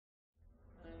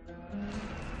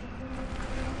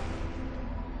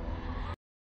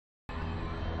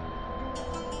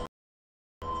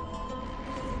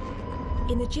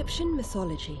In Egyptian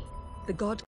mythology, the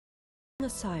god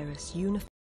Osiris unified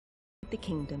the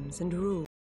kingdoms and ruled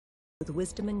with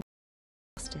wisdom and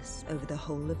justice over the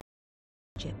whole of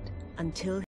Egypt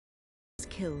until he was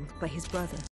killed by his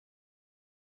brother,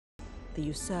 the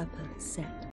usurper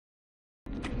Set.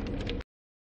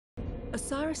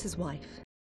 Osiris's wife,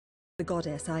 the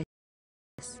goddess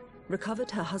Isis,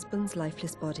 recovered her husband's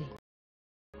lifeless body.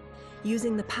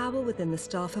 Using the power within the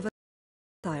staff of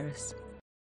Osiris,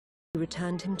 he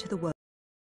returned him to the world,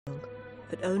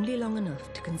 but only long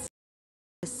enough to conceive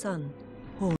his son,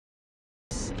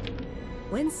 Horus.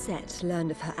 When Set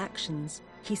learned of her actions,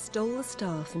 he stole the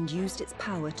staff and used its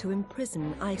power to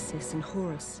imprison Isis and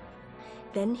Horus.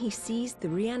 Then he seized the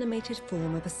reanimated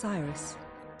form of Osiris,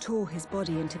 tore his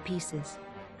body into pieces,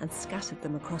 and scattered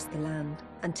them across the land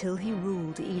until he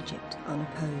ruled Egypt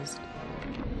unopposed.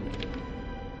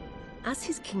 As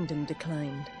his kingdom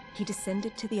declined, he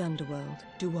descended to the underworld,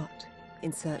 Duat,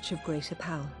 in search of greater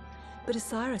power. But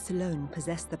Osiris alone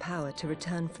possessed the power to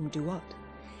return from Duat,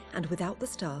 and without the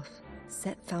staff,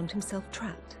 Set found himself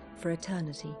trapped for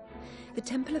eternity. The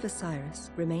Temple of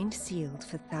Osiris remained sealed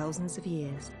for thousands of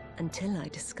years until I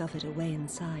discovered a way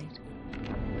inside.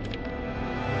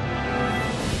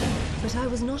 But I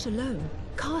was not alone.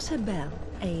 Carter Bell,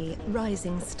 a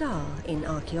rising star in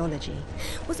archaeology,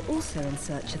 was also in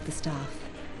search of the staff.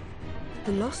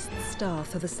 The lost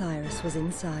staff of Osiris was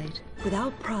inside. With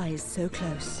our prize so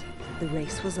close, the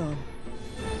race was on.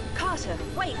 Carter,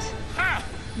 wait! Ha!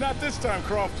 Not this time,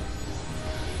 Croft.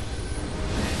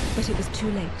 But it was too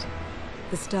late.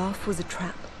 The staff was a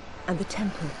trap, and the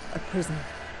temple a prison.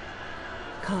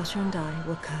 Carter and I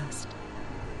were cursed.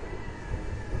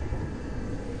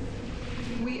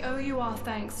 We owe you our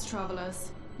thanks, travelers.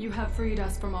 You have freed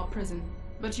us from our prison,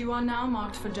 but you are now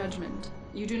marked for judgment.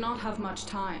 You do not have much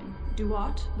time.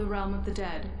 Duat, the realm of the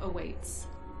dead, awaits.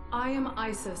 I am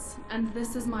Isis, and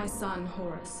this is my son,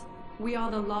 Horus. We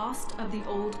are the last of the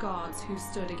old gods who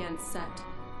stood against Set.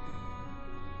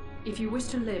 If you wish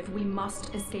to live, we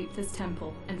must escape this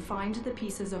temple and find the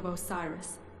pieces of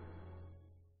Osiris.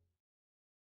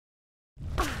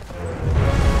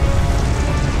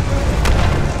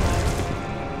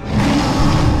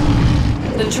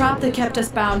 The trap that kept us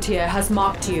bound here has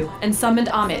mocked you and summoned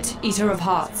Amit, Eater of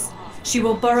Hearts. She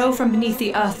will burrow from beneath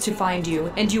the earth to find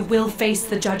you, and you will face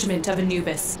the judgment of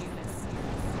Anubis.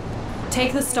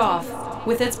 Take the staff.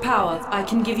 With its power, I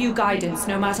can give you guidance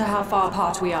no matter how far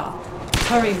apart we are.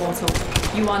 Hurry, mortal.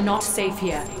 You are not safe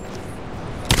here.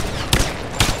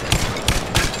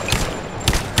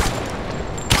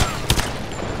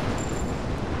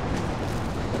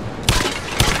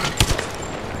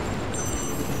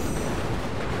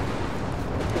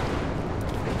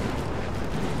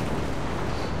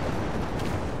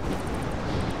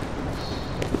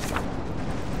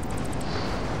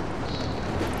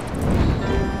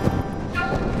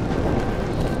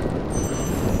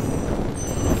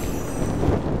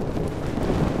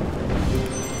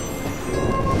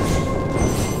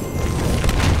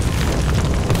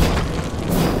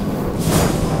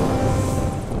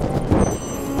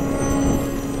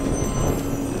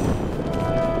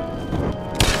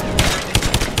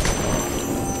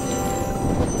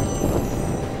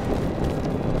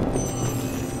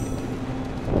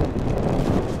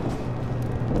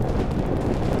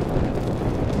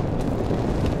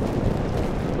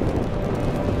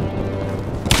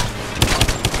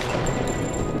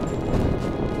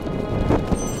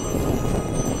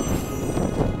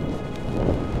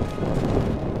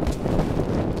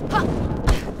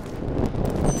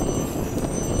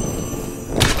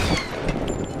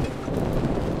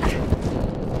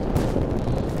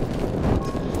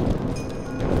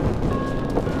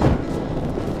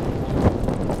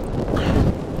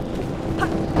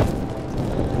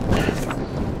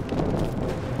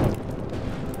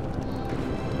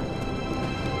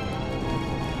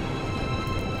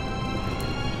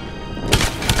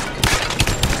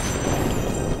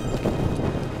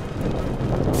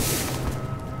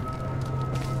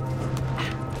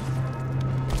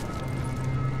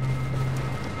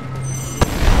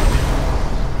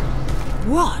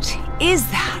 What is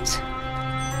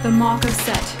that? The Mark of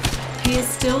Set. He is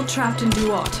still trapped in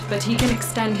Duat, but he can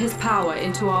extend his power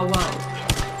into our world.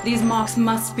 These marks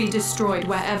must be destroyed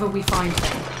wherever we find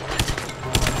them.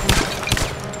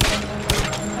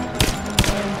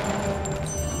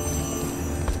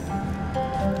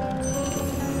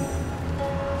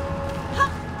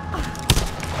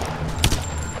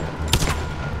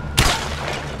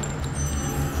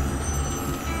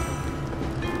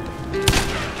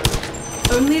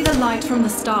 Only the light from the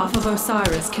staff of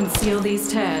Osiris can seal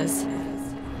these tears.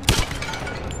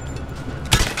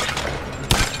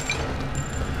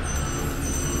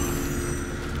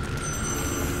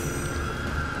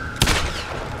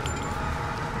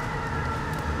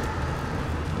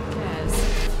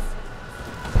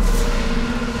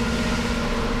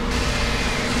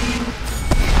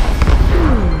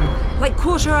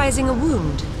 cauterizing a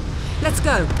wound. Let's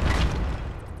go.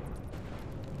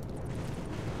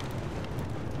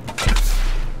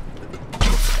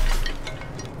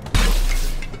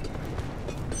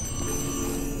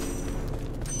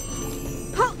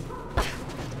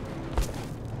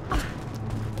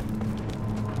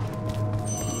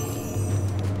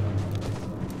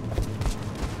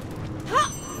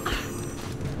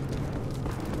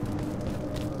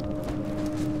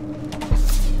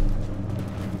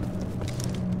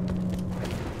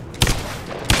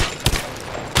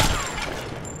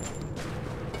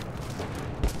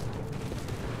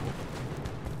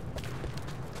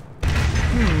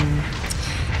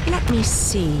 Let me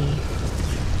see.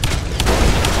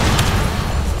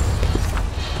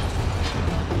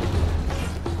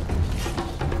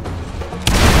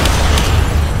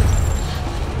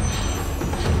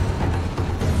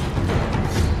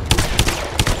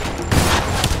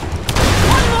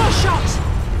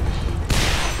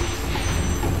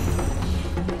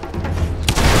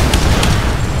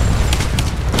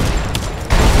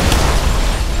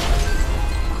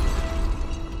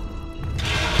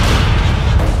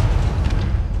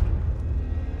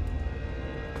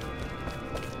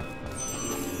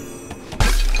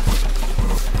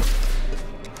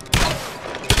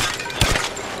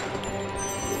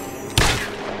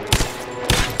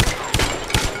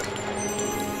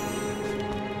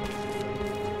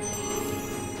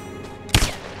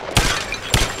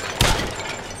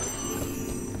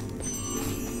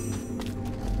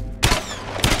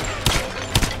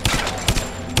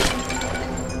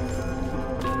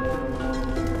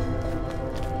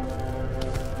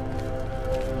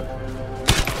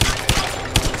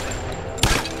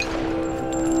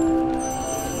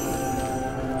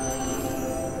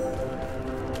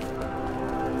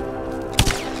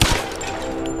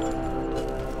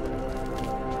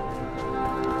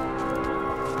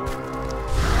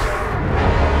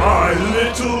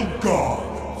 Little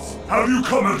gods, have you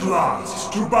come at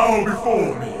last to bow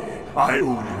before me? I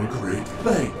owe you great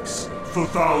thanks. For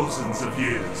thousands of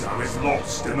years I was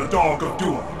lost in the dark of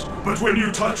Duat, but when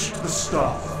you touched the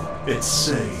staff, it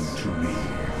sang to me.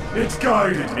 It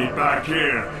guided me back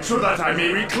here, so that I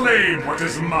may reclaim what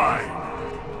is mine.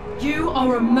 You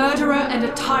are a murderer and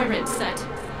a tyrant, Set.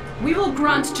 We will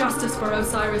grant justice for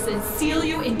Osiris and seal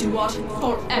you in Duat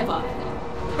forever.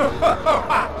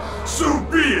 So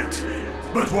be it!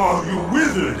 But while you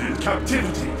withered in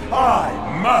captivity, I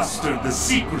mastered the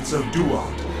secrets of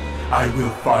Duat. I will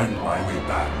find my way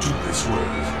back to this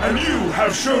world, and you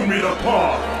have shown me the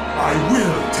path. I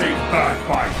will take back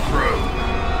my throne.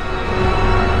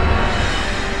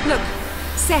 Look,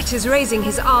 Set is raising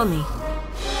his army.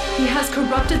 He has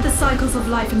corrupted the cycles of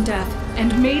life and death,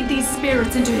 and made these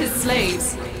spirits into his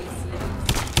slaves.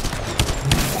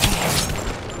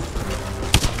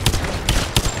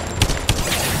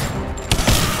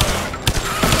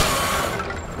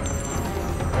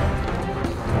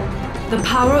 The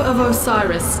power of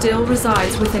Osiris still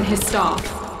resides within his staff.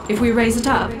 If we raise it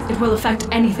up, it will affect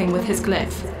anything with his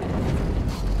glyph.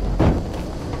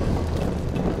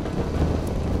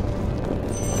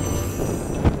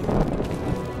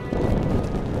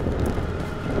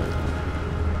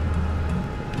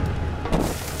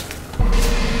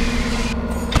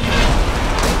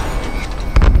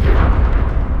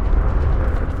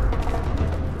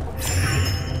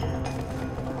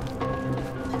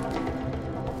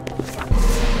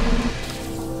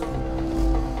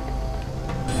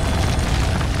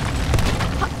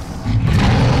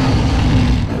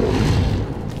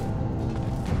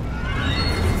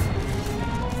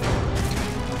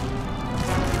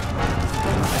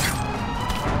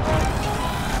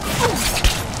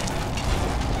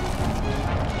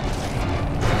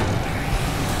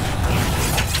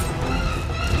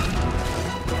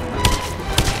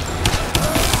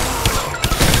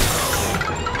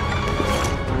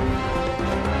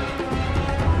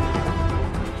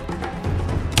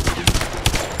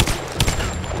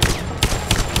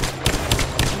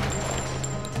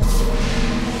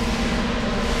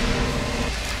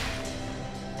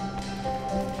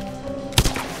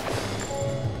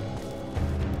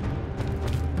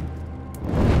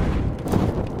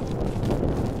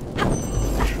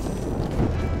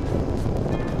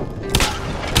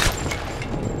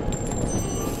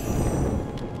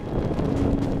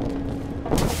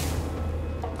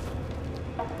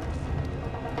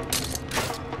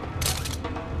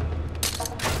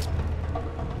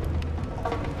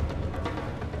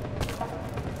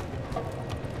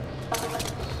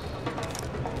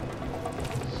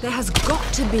 There has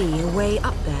got to be a way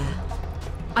up there.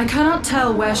 I cannot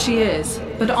tell where she is,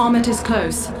 but Amit is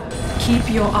close.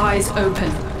 Keep your eyes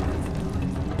open.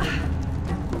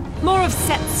 More of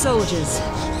Set's soldiers.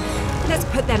 Let's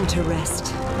put them to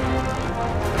rest.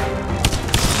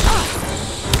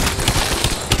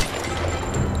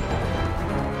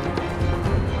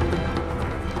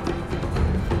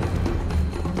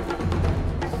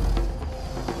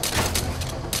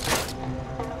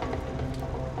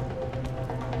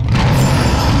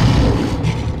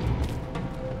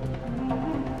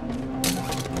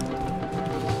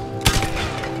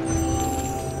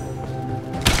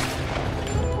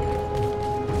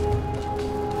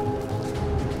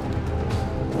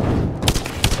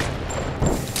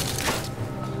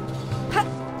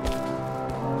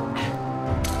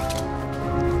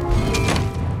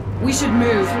 We should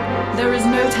move. There is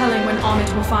no telling when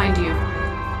Amit will find you.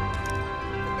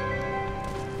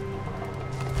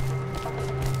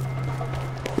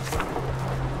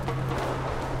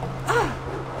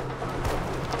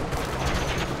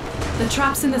 The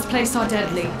traps in this place are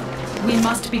deadly. We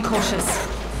must be cautious.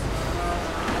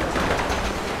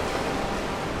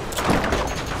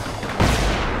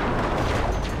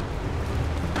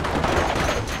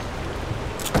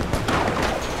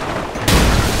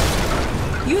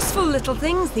 Useful little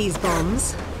things, these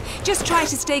bombs. Just try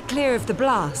to stay clear of the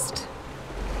blast.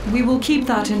 We will keep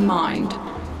that in mind.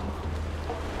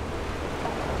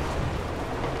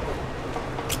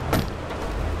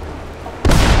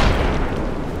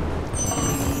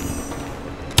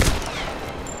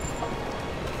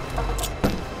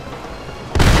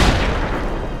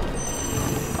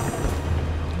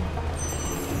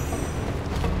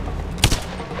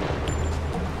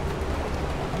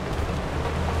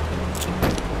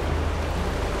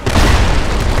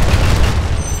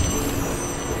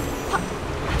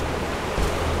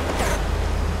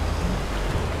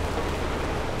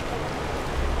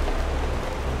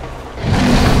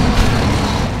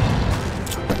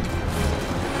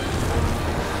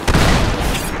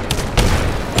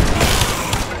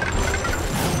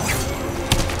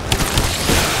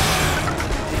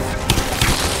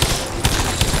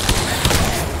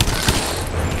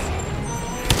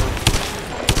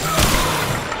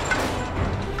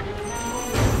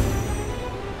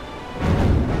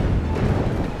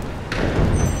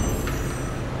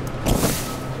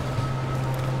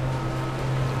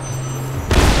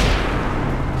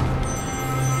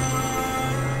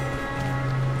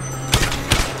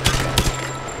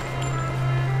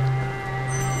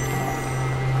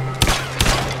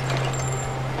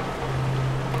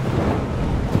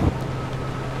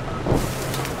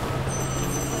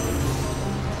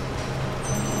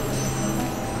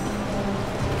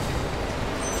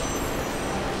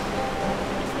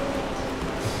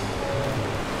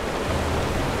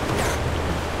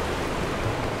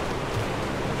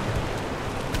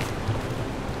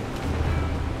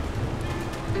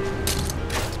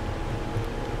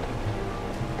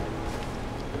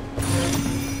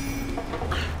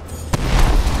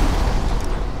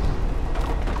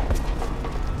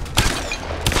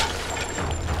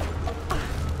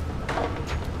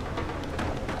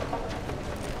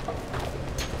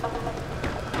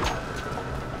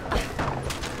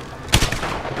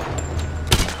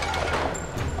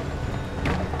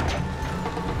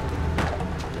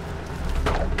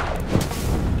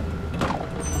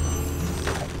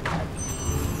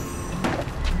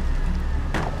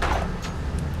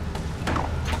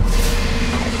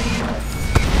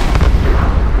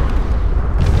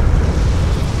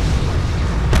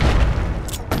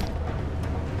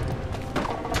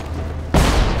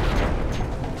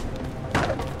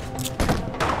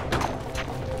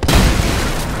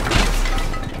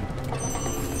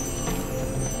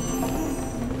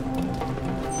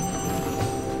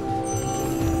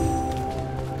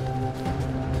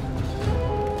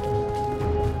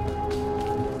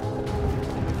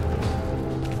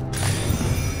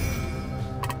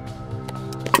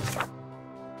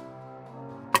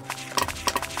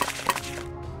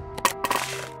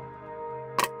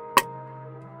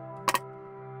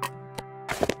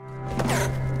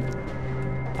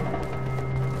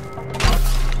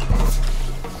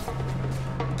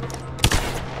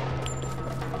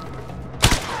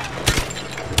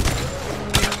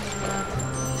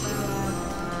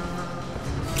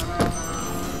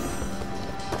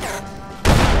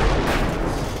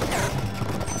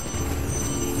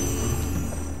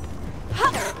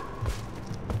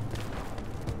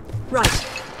 Right,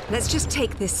 let's just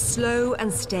take this slow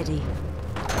and steady.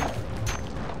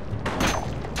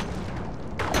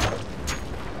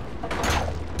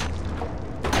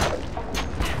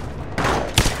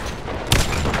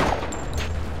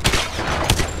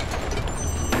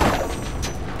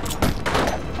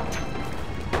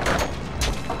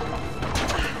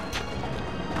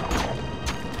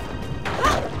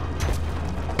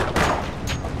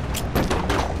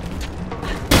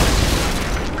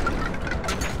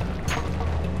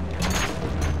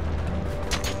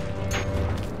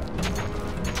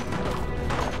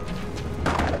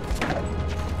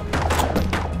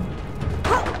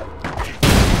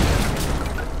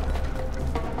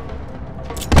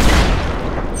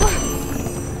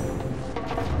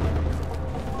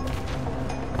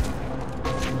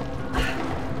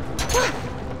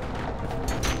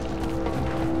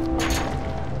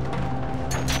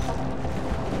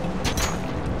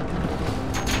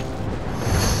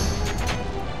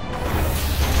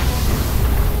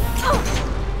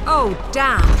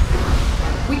 Damn.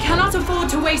 We cannot afford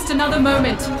to waste another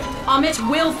moment. Amit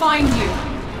will find you.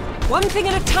 One thing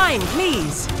at a time,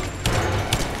 please.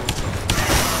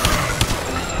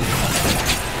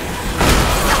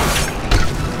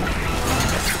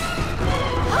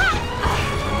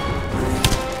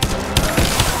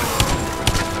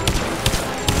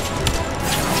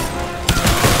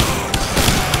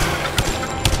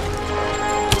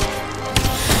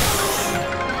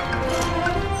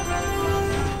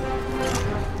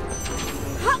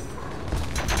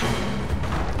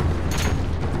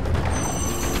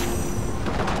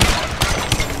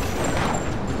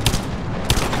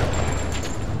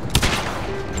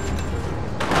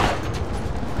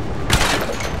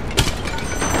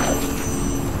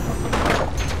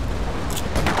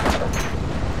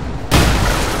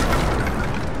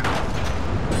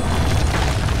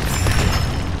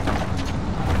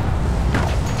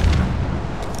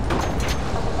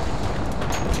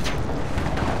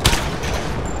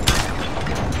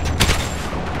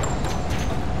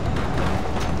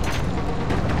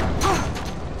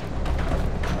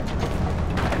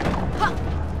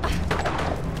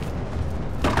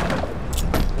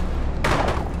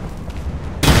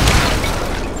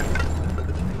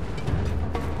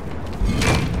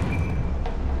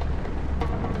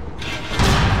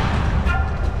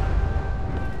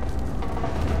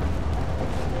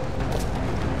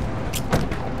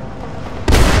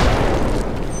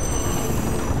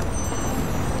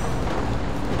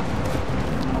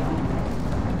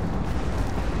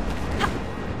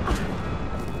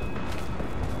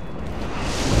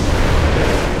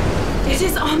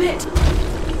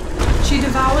 She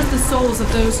devours the souls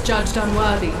of those judged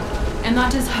unworthy, and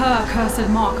that is her cursed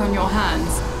mark on your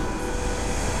hands.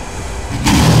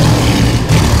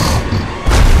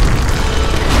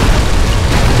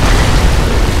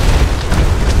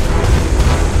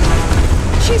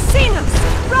 She's seen us!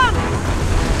 Run!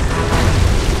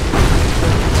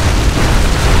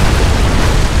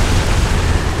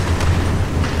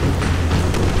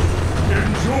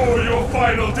 Enjoy your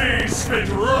final days spent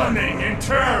running in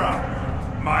terror.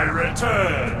 My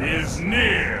return is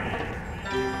near.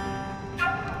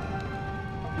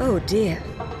 Oh dear.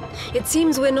 It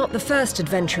seems we're not the first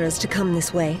adventurers to come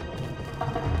this way.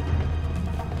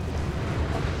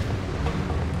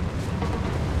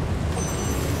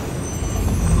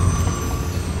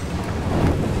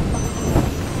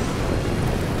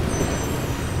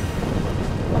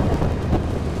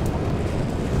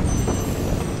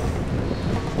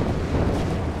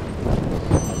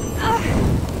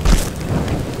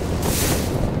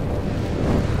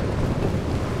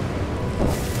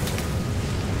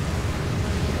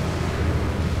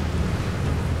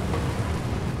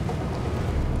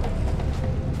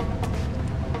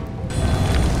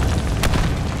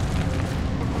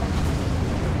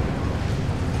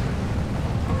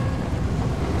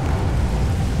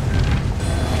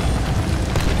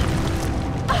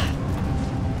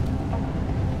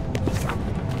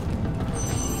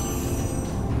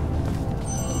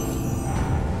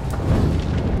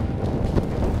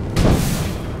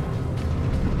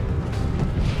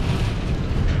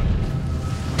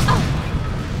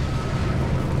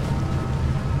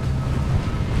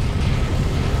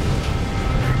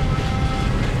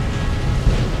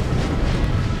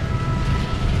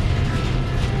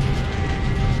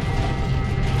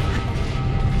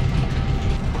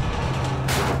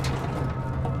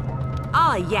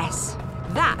 Ah, yes.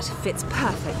 That fits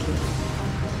perfectly.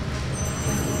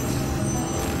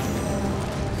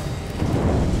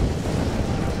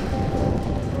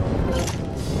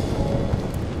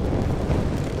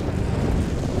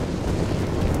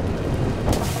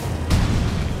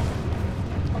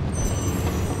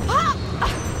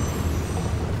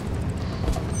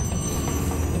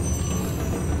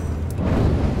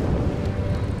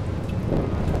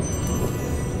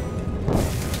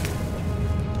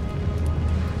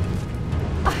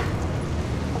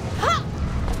 Ha!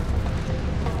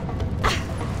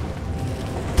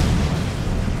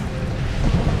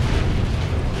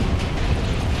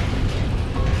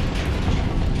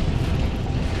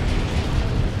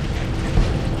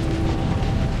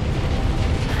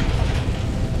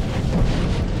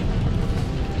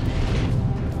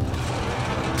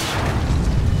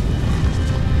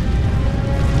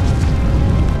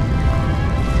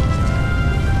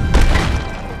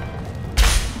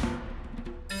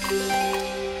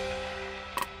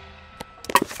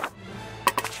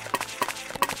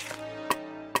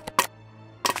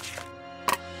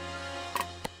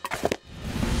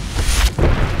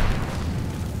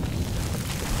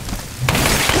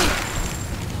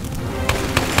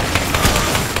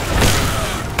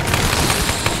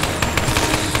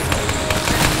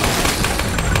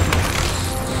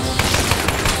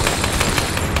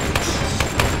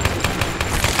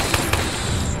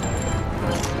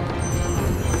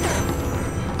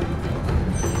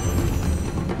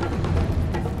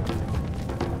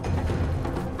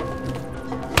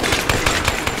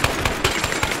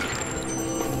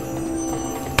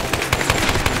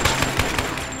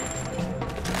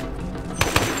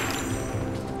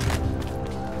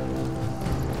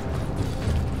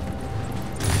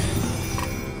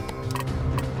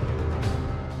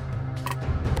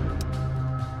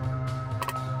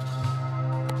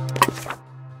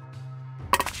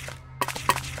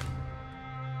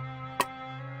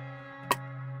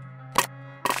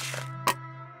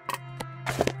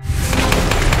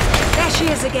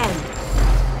 again.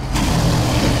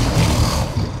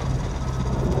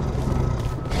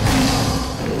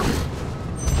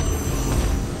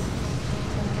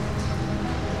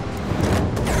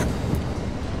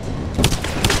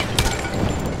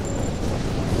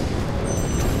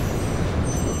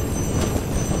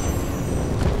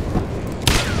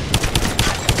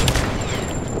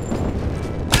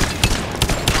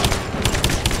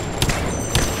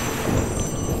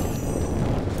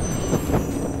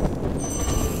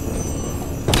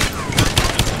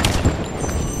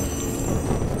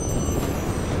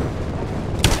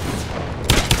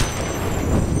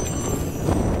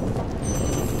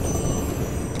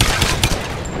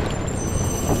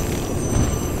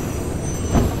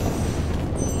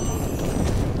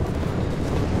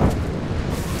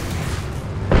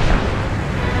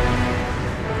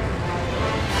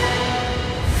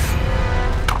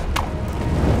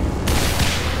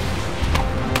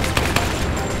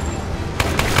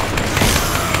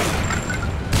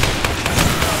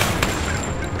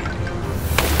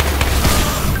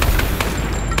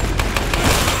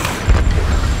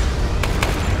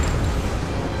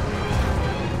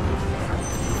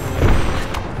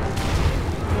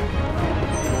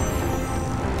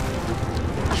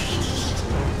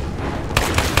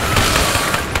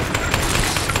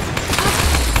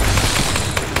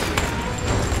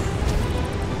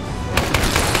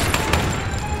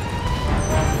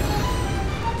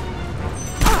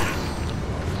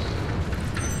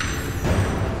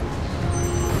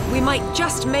 Might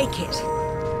just make it.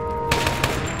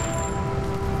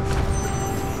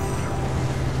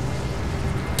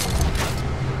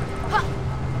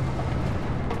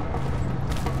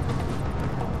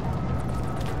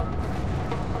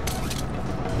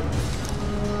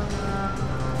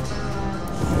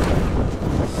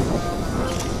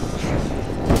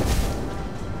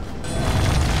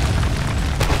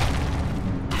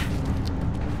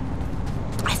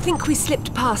 I think we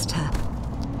slipped past her.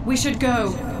 We should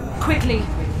go. Quickly!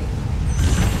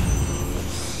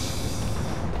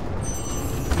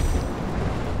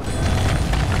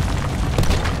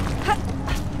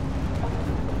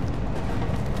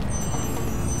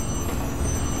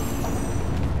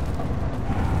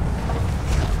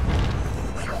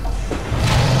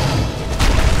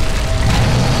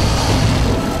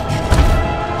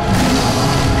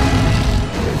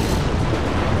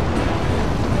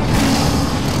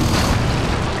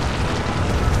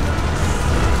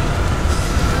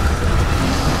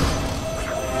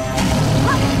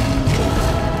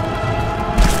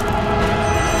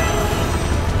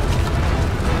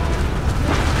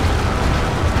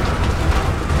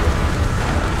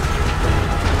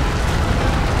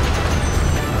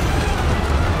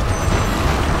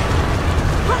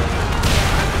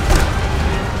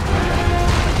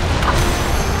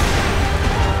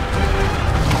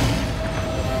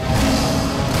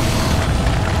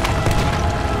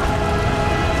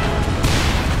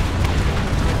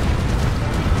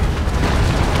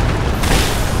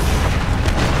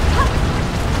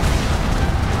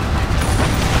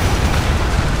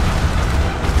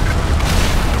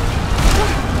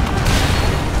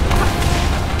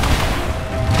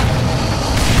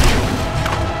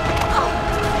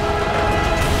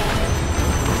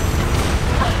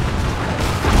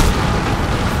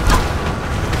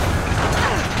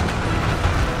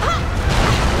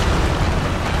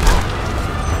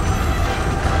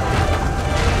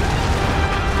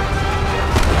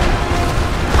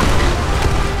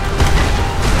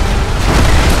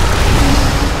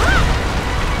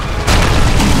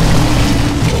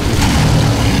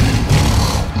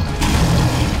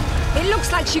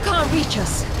 She can't reach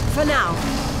us, for now.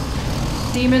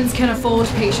 Demons can afford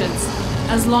patience.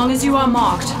 As long as you are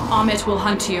marked, Amit will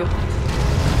hunt you.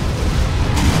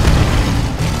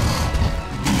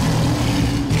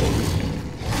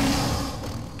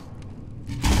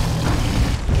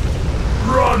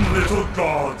 Run, little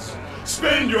gods!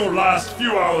 Spend your last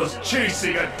few hours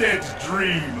chasing a dead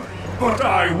dream! But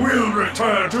I will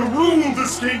return to rule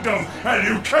this kingdom, and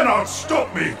you cannot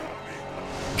stop me!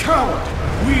 Coward!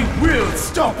 We will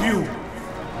stop you!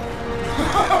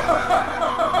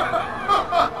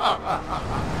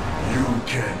 You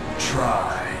can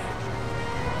try.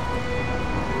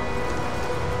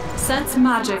 Set's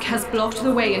magic has blocked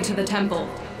the way into the temple.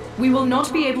 We will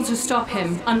not be able to stop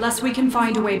him unless we can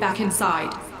find a way back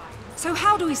inside. So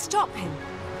how do we stop him?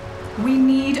 We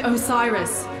need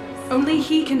Osiris. Only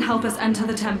he can help us enter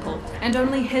the temple, and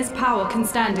only his power can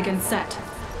stand against Set.